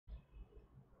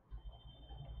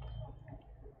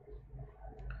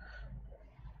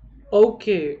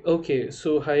Okay.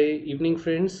 So, hi, evening,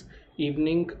 friends.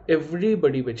 Evening,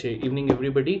 everybody, bache. Evening,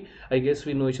 everybody. I guess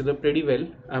we know each other pretty well.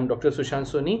 I'm Dr. Sushant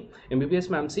Soni, MBBS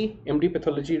MAMC, MD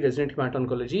Pathology, Resident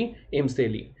Hemat-oncology, AIIMS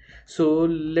Daily. So,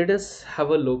 let us have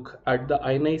a look at the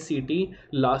INICT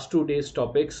last 2 days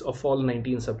topics of all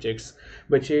 19 subjects.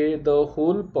 Bache, the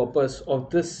whole purpose of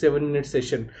this 7 minute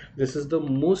session, this is the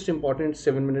most important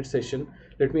 7 minute session.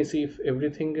 Let me see if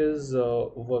everything is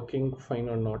working fine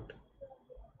or not.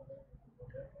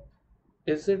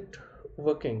 Is it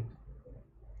working?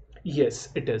 Yes,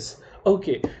 it is.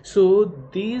 Okay, so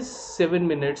these 7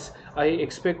 minutes, I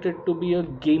expect it to be a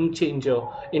game changer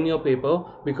in your paper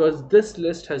because this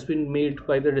list has been made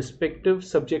by the respective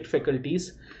subject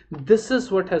faculties. This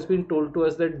is what has been told to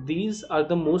us that these are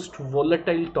the most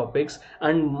volatile topics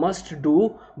and must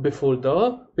do before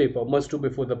the paper. Must do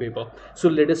before the paper. So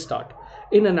let us start.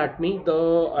 In anatomy, the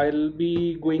I'll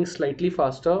be going slightly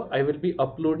faster. I will be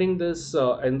uploading this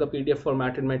in the PDF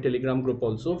format in my Telegram group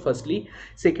also. Firstly,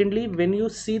 secondly, when you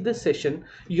see this session,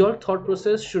 your thought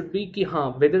process should be ki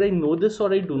haan, whether I know this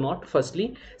or I do not.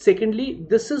 Firstly, secondly,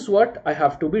 this is what I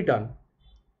have to be done.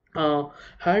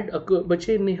 Had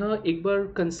बच्चे नेहा एक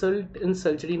बार consult in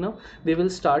surgery now they will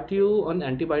start you on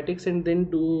antibiotics and then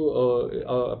do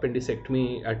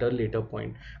appendectomy at a later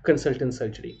point. Consult in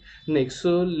surgery. Next,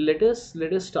 so let us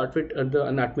start with the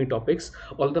anatomy topics.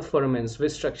 All the foramens,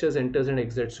 which structures enters and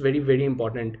exits, very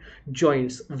important.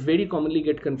 Joints very commonly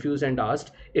get confused and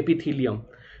asked. Epithelium,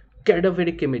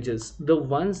 cadaveric images, the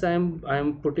ones I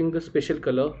am putting the special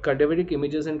color, cadaveric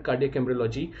images and cardiac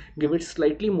embryology, give it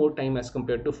slightly more time as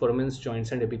compared to foramens,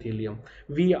 joints and epithelium.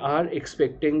 We are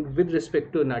expecting with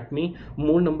respect to anatomy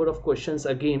more number of questions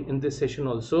again in this session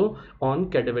also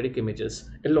on cadaveric images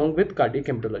along with cardiac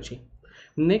embryology.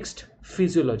 Next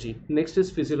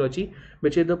is physiology,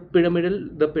 which is the pyramidal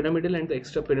and the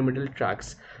extrapyramidal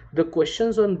tracts. The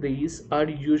questions on these are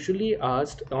usually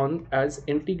asked on as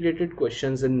integrated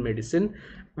questions in medicine.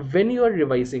 When you are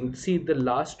revising, see the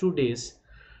last 2 days,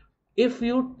 if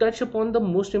you touch upon the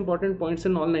most important points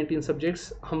in all 19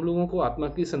 subjects, हम लोगों को आत्मा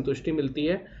की संतुष्टि मिलती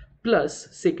है. Plus,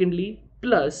 secondly,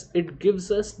 plus it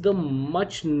gives us the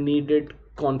much needed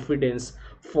confidence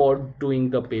for doing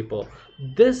the paper.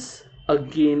 This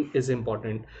again is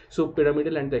important. So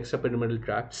pyramidal and the extrapyramidal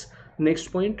tracts. Next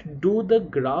point, do the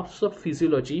graphs of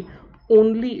physiology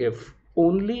only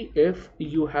if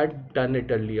you had done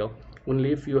it earlier.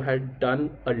 Only if you had done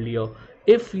earlier.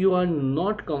 If you are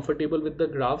not comfortable with the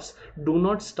graphs, do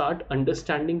not start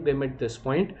understanding them at this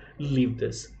point. Leave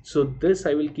this. So this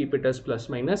I will keep it as plus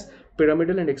minus.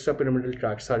 Pyramidal and extrapyramidal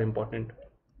tracts are important.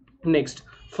 Next,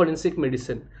 forensic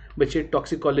medicine, which is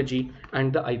toxicology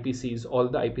and the IPCs. All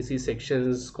the IPC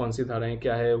sections, कौन सी धाराएं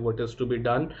क्या है, what is to be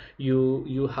done.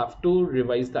 You have to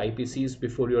revise the IPCs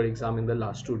before your exam in the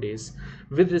last 2 days.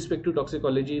 With respect to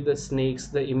toxicology, the snakes,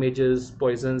 the images,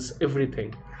 poisons,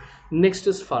 everything. Next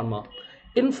is pharma.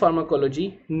 In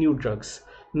pharmacology, new drugs.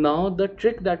 Now the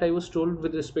trick that I was told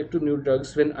with respect to new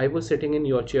drugs when I was sitting in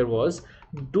your chair was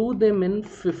do them in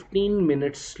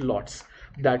 15-minute slots.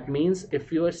 That means if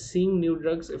you are seeing new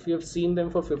drugs, if you have seen them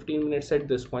for 15 minutes at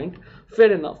this point, fair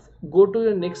enough, go to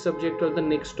your next subject or the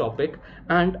next topic.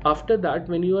 And after that,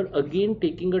 when you are again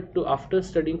taking after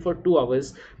studying for 2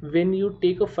 hours, when you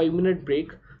take a 5-minute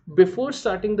break before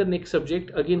starting the next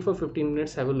subject, again for 15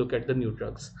 minutes have a look at the new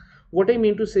drugs. What I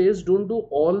mean to say is don't do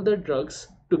all the drugs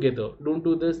together. Don't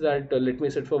do this that let me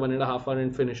sit for 1.5 hours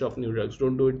and finish off new drugs.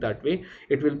 Don't do it that way.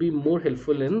 It will be more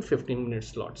helpful in 15-minute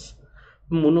slots.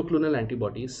 Monoclonal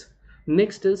antibodies.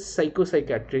 Next is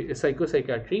psychiatry,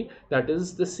 that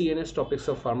is the CNS topics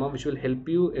of pharma, which will help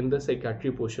you in the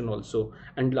psychiatry portion also.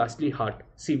 And lastly, heart,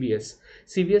 CVS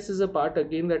is a part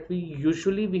again that we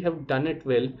have done it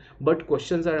well, but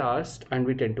questions are asked and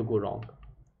we tend to go wrong.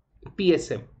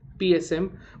 PSM,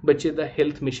 बच्चे the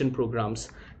health mission programs,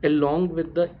 along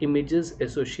with the images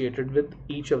associated with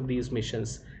each of these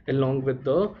missions,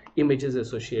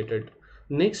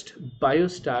 Next,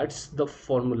 biostats, the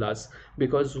formulas,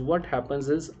 because what happens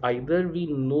is either we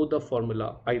know the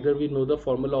formula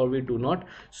or we do not.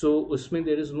 So usme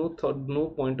there is no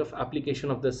point of application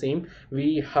of the same.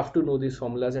 We have to know these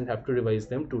formulas and have to revise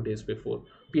them 2 days before.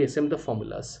 PSM, the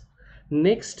formulas.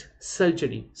 Next,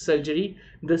 surgery,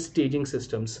 the staging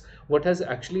systems. What has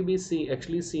actually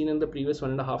seen in the previous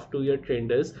 1.5-2 year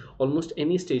trend is almost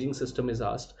any staging system is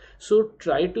asked. So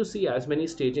try to see as many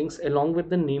stagings along with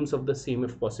the names of the same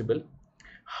if possible.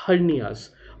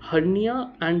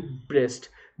 Hernia and breast.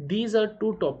 These are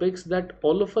two topics that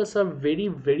all of us are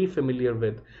very familiar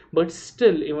with. But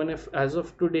still, even if as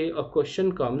of today a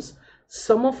question comes,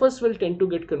 Some of us will tend to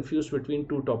get confused between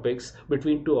two topics,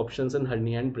 between two options in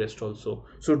hernia and breast also.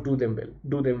 So do them well.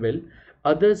 Do them well.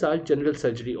 Others are general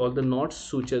surgery, all the knots,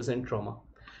 sutures, and trauma.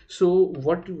 So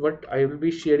what I will be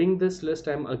sharing this list.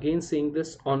 I'm again saying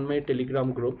this on my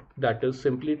Telegram group. That is,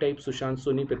 simply type Sushant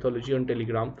Soni Pathology on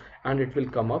Telegram and it will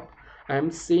come up. I'm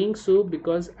saying so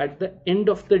because at the end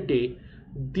of the day,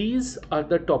 these are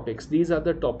the topics. These are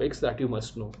the topics that you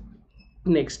must know.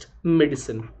 Next,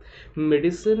 medicine.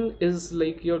 Medicine is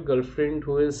like your girlfriend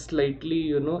who is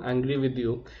slightly, angry with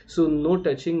you. So no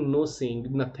touching, no seeing,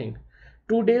 nothing.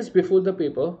 2 days before the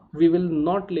paper, we will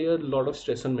not lay a lot of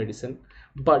stress on medicine.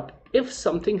 But if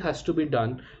something has to be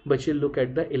done, but you look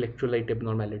at the electrolyte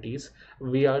abnormalities,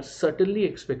 we are certainly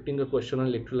expecting a question on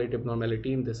electrolyte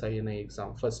abnormality in this INI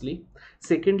exam. Firstly,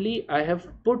 secondly, I have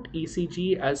put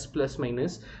ECG as plus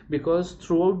minus because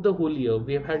throughout the whole year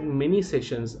we have had many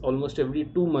sessions. Almost every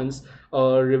 2 months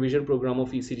a revision program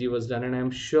of ECG was done, and I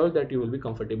am sure that you will be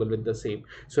comfortable with the same.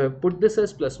 So I have put this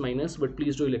as plus minus, but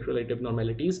please do electrolyte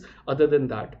abnormalities. Other than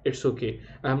that, it's okay.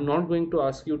 I'm not going to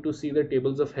ask you to see the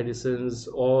tables of Harrison's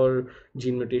or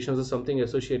gene mutations or something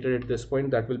associated at this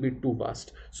point. That will be too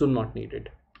vast, so not needed.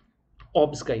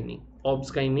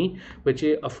 Obs-gynae, which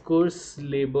is of course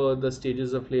labor, the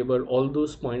stages of labor, all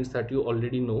those points that you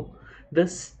already know. The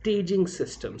staging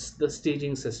systems.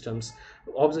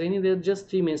 Obs-gynae, there are just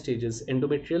three main stages: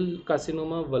 endometrial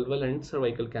carcinoma, vulval and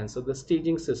cervical cancer. The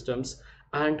staging systems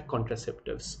and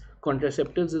contraceptives.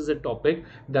 Contraceptives is a topic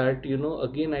that,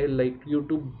 again, I like you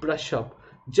to brush up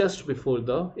just before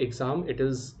the exam. It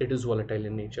is volatile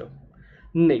in nature.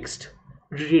 Next,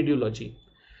 radiology.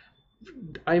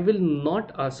 I will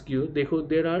not ask you.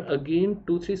 There are again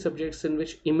 2-3 subjects in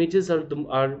which images are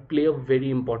play a very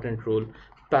important role.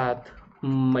 Path,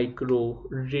 micro,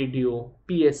 radio,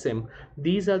 PSM.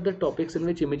 These are the topics in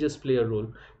which images play a role.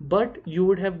 But you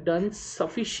would have done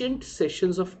sufficient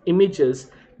sessions of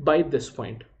images by this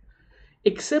point.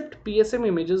 Except PSM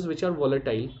images, which are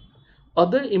volatile,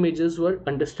 other images were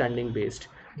understanding based.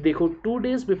 2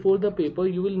 days before the paper,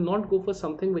 you will not go for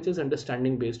something which is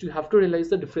understanding based. You have to realize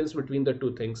the difference between the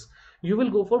two things. You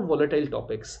will go for volatile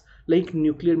topics like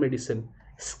nuclear medicine,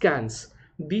 scans.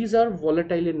 These are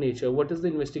volatile in nature. What is the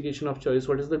investigation of choice?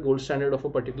 What is the gold standard of a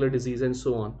particular disease, and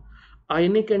so on?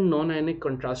 Ionic and non-ionic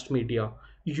contrast media,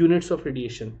 units of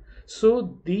radiation.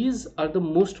 So these are the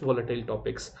most volatile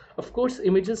topics. Of course,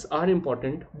 images are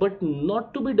important, but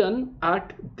not to be done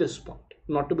at this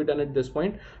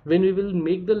point. When we will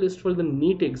make the list for the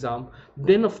NEET exam,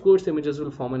 then of course images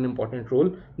will form an important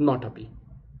role, not abhi.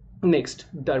 Next,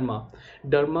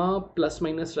 derma plus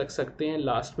minus रख सकते हैं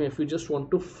last में. If you just want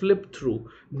to flip through,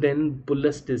 then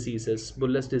bullous diseases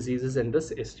and the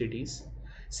STDs.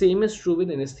 Same is true with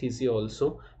anesthesia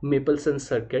also. Mapleson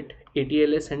circuit,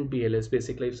 ATLS and BLS,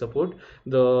 basic life support,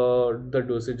 the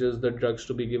dosages, the drugs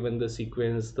to be given, the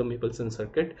sequence, the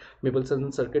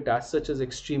Mapleson circuit as such is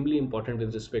extremely important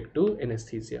with respect to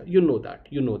anesthesia. You know that.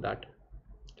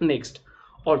 Next,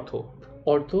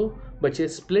 ortho bache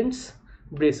splints,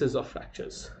 braces of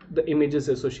fractures, the images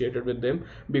associated with them,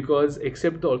 because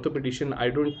except the orthopedician, I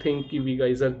don't think we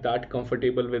guys are that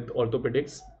comfortable with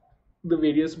orthopedics, the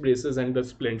various braces and the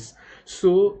splints.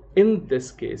 So in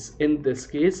this case,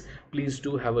 please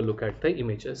do have a look at the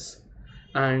images.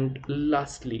 And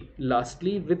lastly,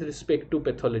 with respect to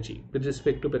pathology,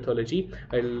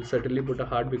 I'll certainly put a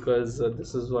heart because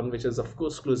this is one which is of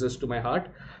course closest to my heart.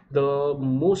 The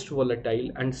most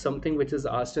volatile and something which is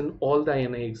asked in all the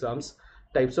INI exams: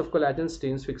 types of collagen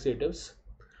stains fixatives,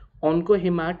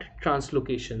 oncohemat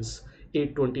translocations,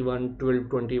 821,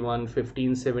 1221,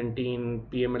 1517,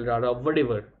 PML RARA,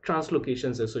 whatever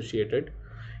translocations associated,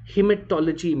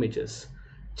 hematology images,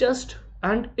 just,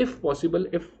 and if possible,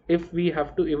 if we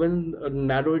have to even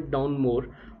narrow it down more,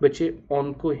 which is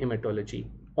oncohemat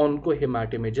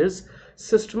images.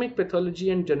 Systemic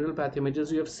pathology and general path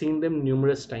images, you have seen them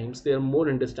numerous times. They are more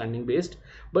understanding based,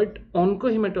 but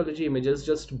oncohematology images,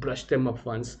 just brush them up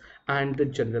once, and the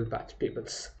general path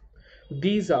tables.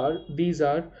 These are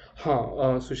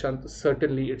Sushant,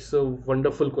 certainly it's a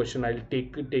wonderful question. I'll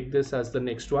take this as the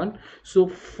next one. So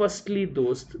firstly,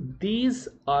 these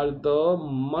are the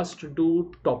must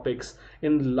do topics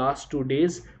in last 2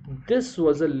 days. This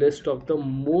was a list of the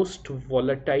most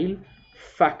volatile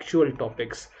factual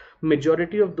topics.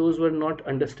 Majority of those were not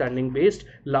understanding based.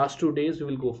 Last 2 days we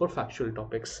will go for factual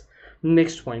topics.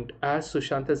 Next point, as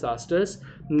Sushant has asked us,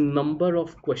 number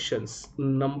of questions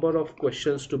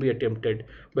to be attempted,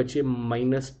 but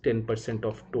minus 10%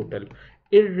 of total.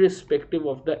 irrespective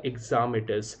of the exam it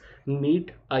is.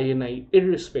 NEET, INI,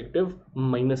 irrespective,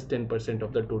 minus 10%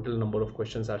 of the total number of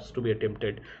questions has to be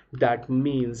attempted. That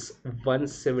means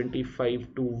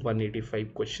 175 to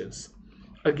 185 questions.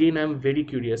 Again, I'm very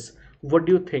curious. What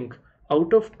do you think?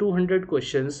 Out of 200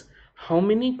 questions, how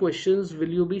many questions will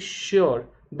you be sure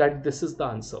that this is the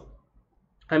answer?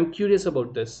 I'm curious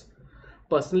about this.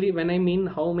 Personally, when I mean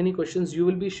how many questions you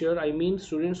will be sure, I mean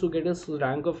students who get a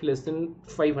rank of less than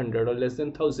 500 or less than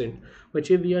 1000, but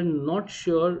if we are not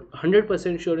sure,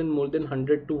 100% sure in more than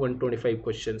 100 to 125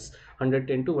 questions,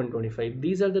 110 to 125.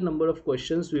 These are the number of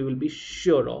questions we will be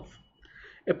sure of.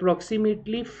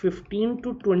 Approximately 15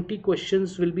 to 20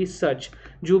 questions will be such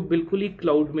जो बिल्कुल ही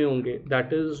cloud में होंगे.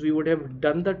 That is, we would have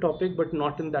done the topic but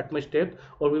not in that much depth,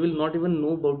 or we will not even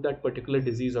know about that particular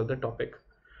disease or the topic.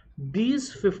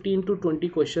 These 15 to 20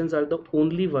 questions are the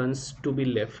only ones to be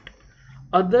left.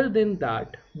 Other than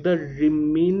that, the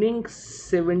remaining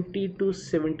 70 to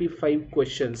 75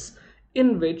 questions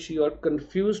in which you are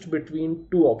confused between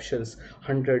two options.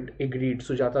 100 agreed,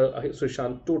 Sujata,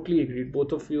 Sushant totally agreed,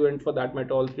 both of you, and for that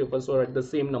matter all three of us were at the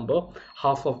same number.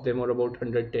 Half of them are about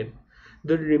 110.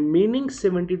 The remaining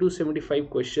 70 to 75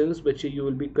 questions which you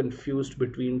will be confused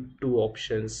between two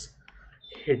options,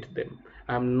 hit them.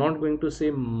 I'm not going to say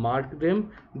mark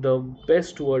them. The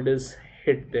best word is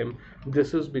hit them.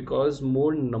 This is because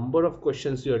more number of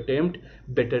questions you attempt,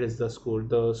 better is the score.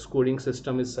 The scoring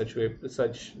system is such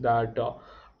that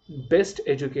best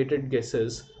educated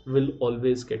guesses will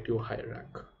always get you higher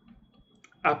rank.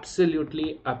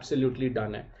 Absolutely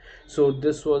done it. So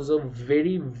this was a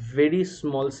very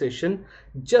small session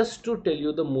just to tell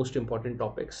you the most important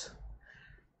topics.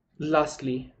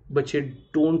 Lastly, but you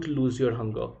don't lose your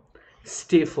hunger.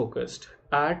 Stay focused.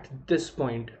 At this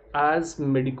point, as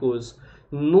medicos,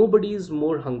 nobody is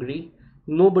more hungry,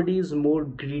 nobody is more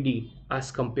greedy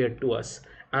as compared to us.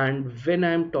 And when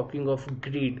I am talking of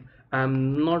greed, I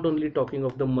am not only talking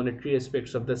of the monetary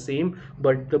aspects of the same,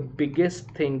 but the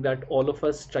biggest thing that all of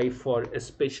us strive for,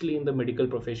 especially in the medical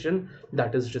profession,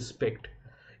 that is respect.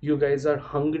 You guys are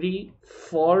hungry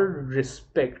for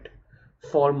respect,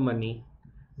 for money.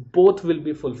 Both will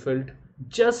be fulfilled.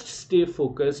 Just stay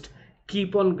focused,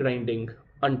 keep on grinding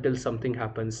until something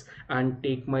happens, and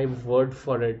take my word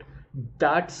for it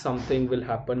that something will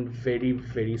happen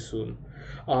very soon.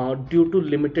 Due to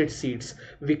limited seats,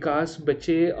 विकास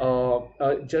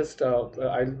बच्चे just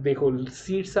देखो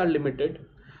seats are limited.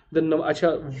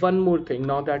 Acha, one more thing,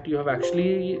 now that you have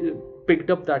actually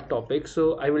picked up that topic,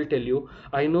 so I will tell you,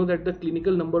 I know that the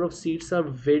clinical number of seats are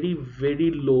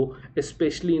very low,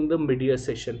 especially in the mid-year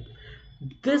session.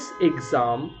 This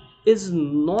exam is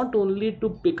not only to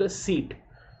pick a seat,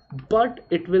 but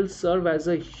it will serve as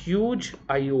a huge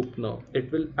eye opener.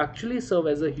 It will actually serve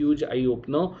as a huge eye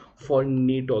opener for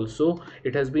NEET also.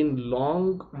 It has been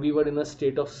long, we were in a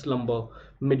state of slumber.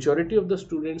 Majority of the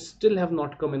students still have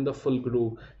not come in the full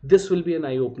groove. This will be an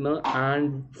eye opener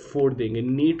and फोड़ देंगे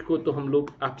NEET को, तो हम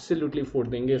लोग absolutely फोड़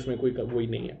देंगे, इसमें कोई वही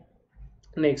नहीं है.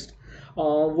 नेक्स्ट,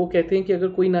 वो कहते हैं कि अगर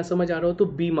कोई ना समझ आ रहा हो तो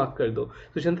बी मार्क कर दो.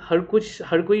 सुशांत,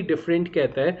 हर कोई डिफरेंट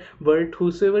कहता है, but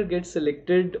हुसएवर gets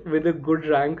selected with a good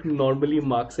rank normally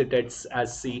marks it as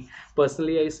C.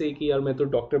 Personally I से कि यार मैं तो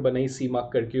डॉक्टर बना ही सी मार्क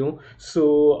करके हूँ,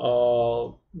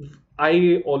 सो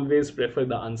I always prefer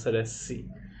the answer as C.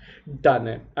 Done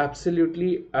it.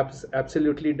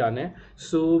 Absolutely done it.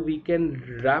 So we can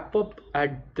wrap up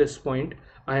at this point.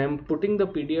 I am putting the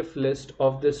PDF list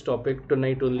of this topic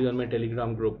tonight only on my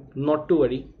Telegram group. Not to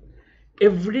worry,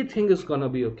 everything is gonna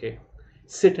be okay.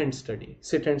 Sit and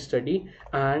study.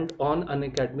 And on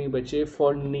Unacademy bache,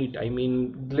 for NEET, I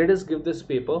mean, let us give this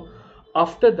paper.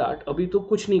 After that, abhi to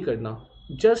kuch nahi karna.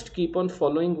 Just keep on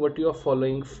following what you are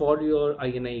following for your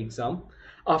INI exam.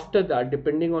 After that,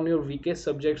 depending on your weakest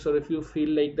subjects, or if you feel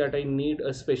like that I need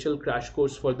a special crash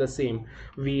course for the same,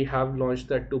 we have launched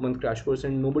that 2-month crash course,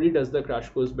 and nobody does the crash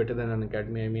course better than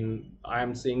Unacademy. I mean, I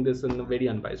am saying this in a very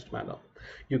unbiased manner.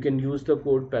 You can use the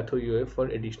code PATHOUA for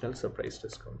additional surprise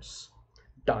discounts.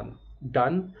 Done.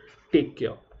 Take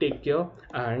care,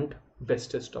 and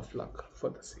bestest of luck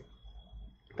for the same.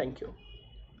 Thank you.